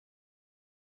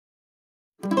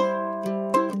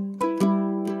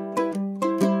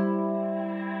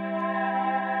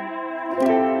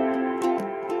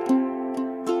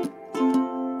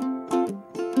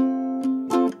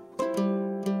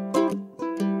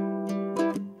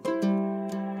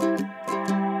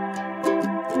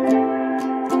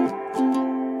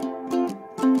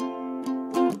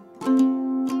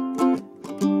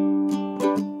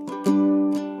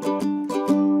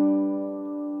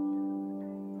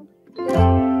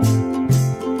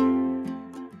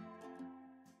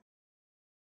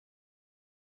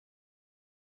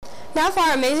Now for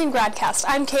our amazing broadcast.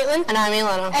 I'm Caitlin. And I'm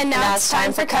Elena. And now it's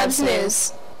time for Cubs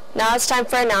News. Now it's time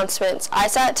for announcements.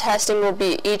 ISAT testing will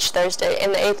be each Thursday,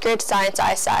 and the 8th grade science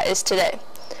ISAT is today.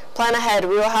 Plan ahead.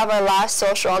 We will have our last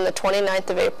social on the 29th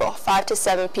of April, 5 to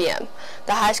 7 p.m.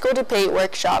 The high school debate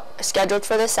workshop, scheduled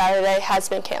for this Saturday, has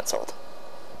been canceled.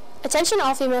 Attention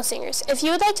all female singers. If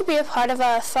you would like to be a part of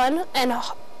a fun and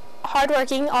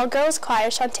hardworking all-girls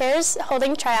choir, Chanterre is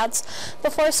holding tryouts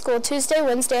before school Tuesday,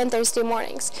 Wednesday, and Thursday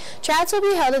mornings. Tryouts will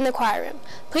be held in the choir room.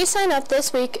 Please sign up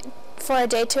this week for a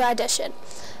day to audition.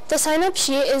 The sign-up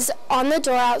sheet is on the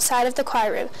door outside of the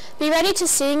choir room. Be ready to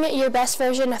sing your best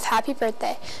version of Happy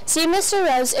Birthday. See Mr.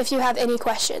 Rose if you have any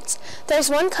questions.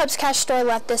 There's one Cubs Cash store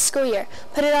left this school year.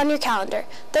 Put it on your calendar.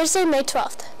 Thursday, May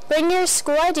 12th. Bring your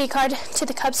school ID card to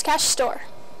the Cubs Cash store.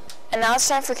 And now it's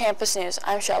time for campus news.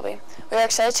 I'm Shelby. We are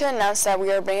excited to announce that we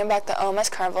are bringing back the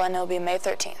OMS Carnival, and it will be May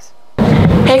 13th.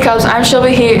 Hey Cubs, I'm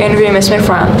Shelby here interviewing Miss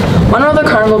McFarland. When will the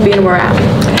carnival be and where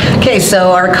at? Okay,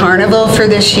 so our carnival for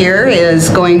this year is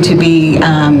going to be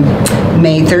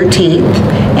May 13th,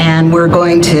 and we're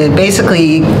going to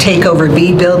basically take over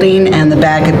B Building and the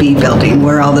Back of B Building,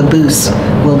 where all the booths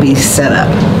will be set up.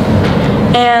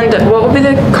 And what will be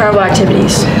the carnival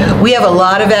activities? We have a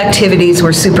lot of activities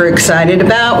we're super excited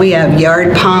about. We have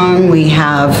yard pong, we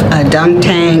have a dunk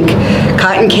tank,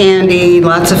 cotton candy,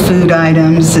 lots of food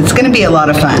items. It's going to be a lot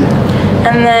of fun.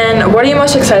 And then what are you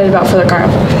most excited about for the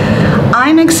carnival?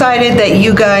 I'm excited that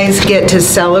you guys get to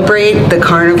celebrate the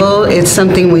carnival. It's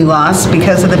something we lost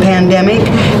because of the pandemic,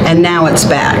 and now it's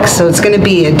back. So it's going to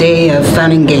be a day of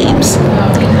fun and games.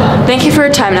 Thank you for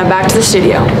your time. Now back to the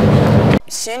studio.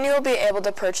 Soon you will be able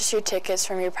to purchase your tickets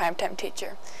from your primetime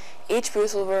teacher. Each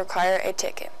booth will require a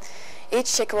ticket.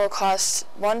 Each ticket will cost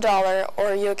 $1,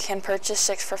 or you can purchase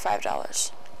 6 for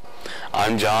 $5.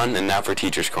 I'm John, and now for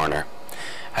Teacher's Corner.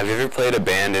 Have you ever played a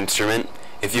band instrument?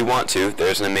 If you want to,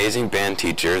 there's an amazing band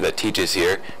teacher that teaches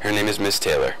here. Her name is Miss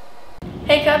Taylor.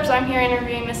 Hey Cubs, I'm here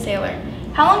interviewing Miss Taylor.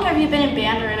 How long have you been in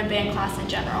band or in a band class in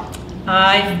general?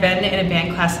 I've been in a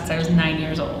band class since I was 9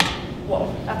 years old.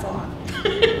 Whoa, that's a lot.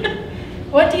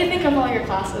 What do you think of all your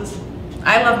classes?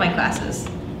 I love my classes.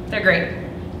 They're great.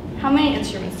 How many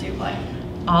instruments do you play?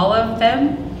 All of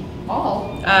them.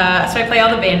 All? So I play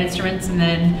all the band instruments and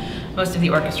then most of the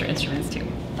orchestra instruments too.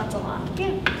 That's a lot.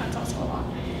 Yeah, that's also a lot.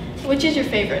 Which is your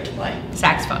favorite to play?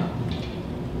 Saxophone.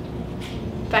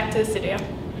 Back to the studio.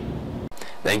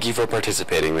 Thank you for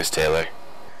participating, Miss Taylor.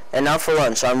 And now for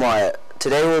lunch, I'm Wyatt.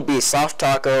 Today will be soft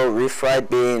taco, refried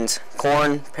beans,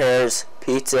 corn, pears,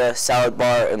 pizza, salad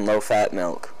bar, and low-fat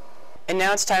milk. And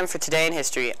now it's time for Today in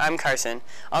History. I'm Carson.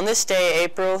 On this day,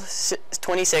 April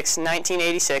 26,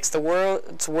 1986, the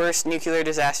world's worst nuclear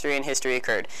disaster in history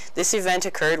occurred. This event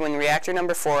occurred when reactor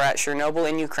number 4 at Chernobyl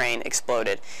in Ukraine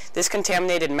exploded. This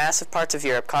contaminated massive parts of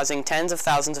Europe, causing tens of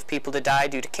thousands of people to die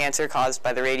due to cancer caused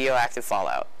by the radioactive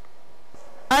fallout.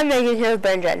 I'm Megan here with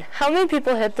BrainDread. How many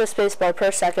people hit the spacebar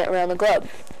per second around the globe?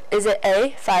 Is it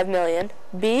A, 5 million,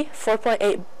 B,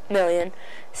 4.8 million,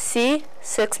 C,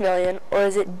 6 million, or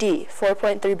is it D,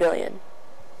 4.3 billion?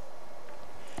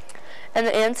 And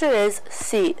the answer is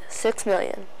C, 6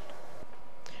 million.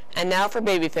 And now for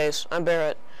Babyface. I'm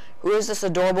Barrett. Who is this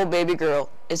adorable baby girl?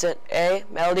 Is it A,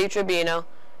 Melody Trevino,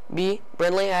 B,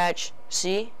 Brindley Hatch,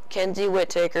 C, Kenzie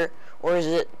Whittaker, or is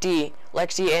it D,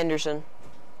 Lexi Anderson?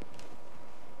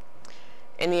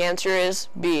 And the answer is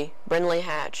B, Brindley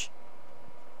Hatch.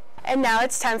 And now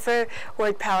it's time for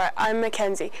word power. I'm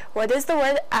Mackenzie. What does the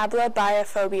word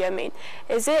ablabiaphobia mean?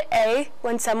 Is it A,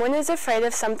 when someone is afraid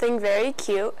of something very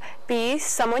cute, B,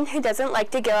 someone who doesn't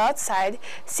like to go outside,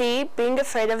 C, being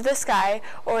afraid of the sky,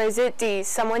 or is it D,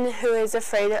 someone who is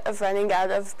afraid of running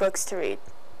out of books to read?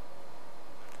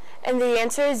 And the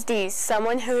answer is D,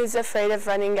 someone who is afraid of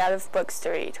running out of books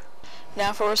to read.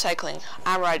 Now for recycling.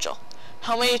 I'm Rigel.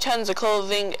 How many tons of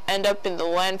clothing end up in the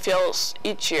landfills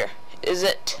each year? Is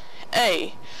it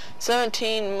A,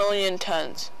 17 million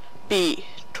tons, B,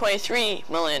 23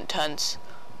 million tons,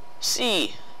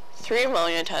 C, 3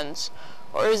 million tons,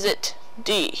 or is it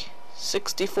D,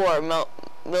 64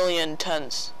 million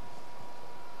tons?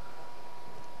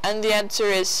 And the answer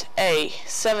is A,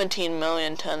 17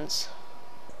 million tons.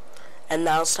 And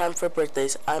now it's time for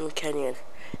birthdays. I'm Kenyon.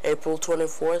 April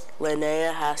 24th,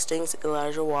 Linnea Hastings,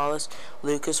 Elijah Wallace,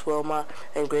 Lucas Wilmot,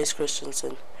 and Grace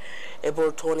Christensen.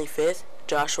 April 25th,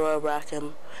 Joshua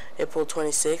Rackham. April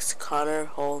 26th, Connor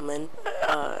Holman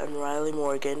and Riley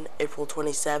Morgan. April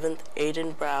 27th,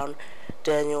 Aiden Brown,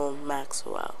 Daniel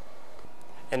Maxwell.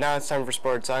 And now it's time for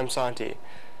sports. I'm Santi.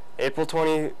 April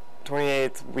 28th,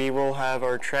 we will have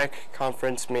our Trek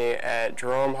conference meet at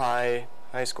Jerome High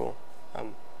School.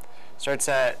 Starts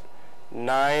at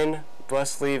 9.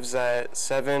 Bus leaves at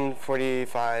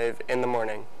 7:45 in the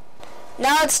morning.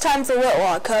 Now it's time for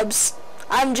Whitlock Cubs.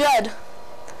 I'm Judd.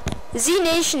 Z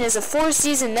Nation is a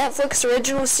 4-season Netflix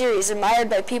original series admired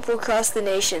by people across the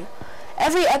nation.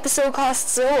 Every episode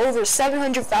costs a little over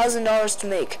 $700,000 to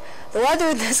make. The weather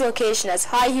in this location has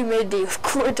high humidity with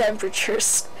cooler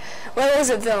temperatures. Where was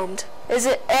it filmed? Is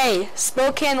it A,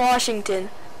 Spokane, Washington,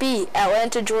 B,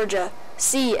 Atlanta, Georgia,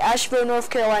 C, Asheville, North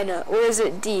Carolina, or is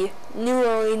it D, New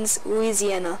Orleans,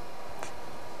 Louisiana?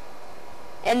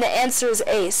 And the answer is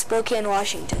A, Spokane,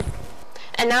 Washington.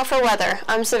 And now for weather.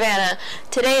 I'm Savannah.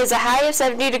 Today is a high of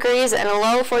 70 degrees and a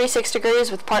low of 46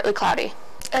 degrees with partly cloudy.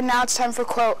 And now it's time for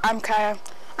Quote. I'm Kaya.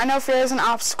 I know fear is an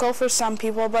obstacle for some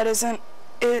people, but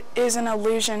it is an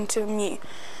illusion to me.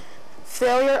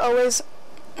 Failure always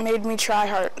made me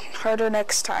try harder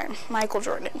next time. Michael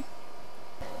Jordan.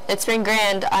 It's been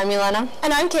grand. I'm Elena.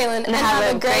 And I'm Kaylin. And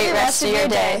have a great rest of your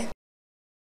day.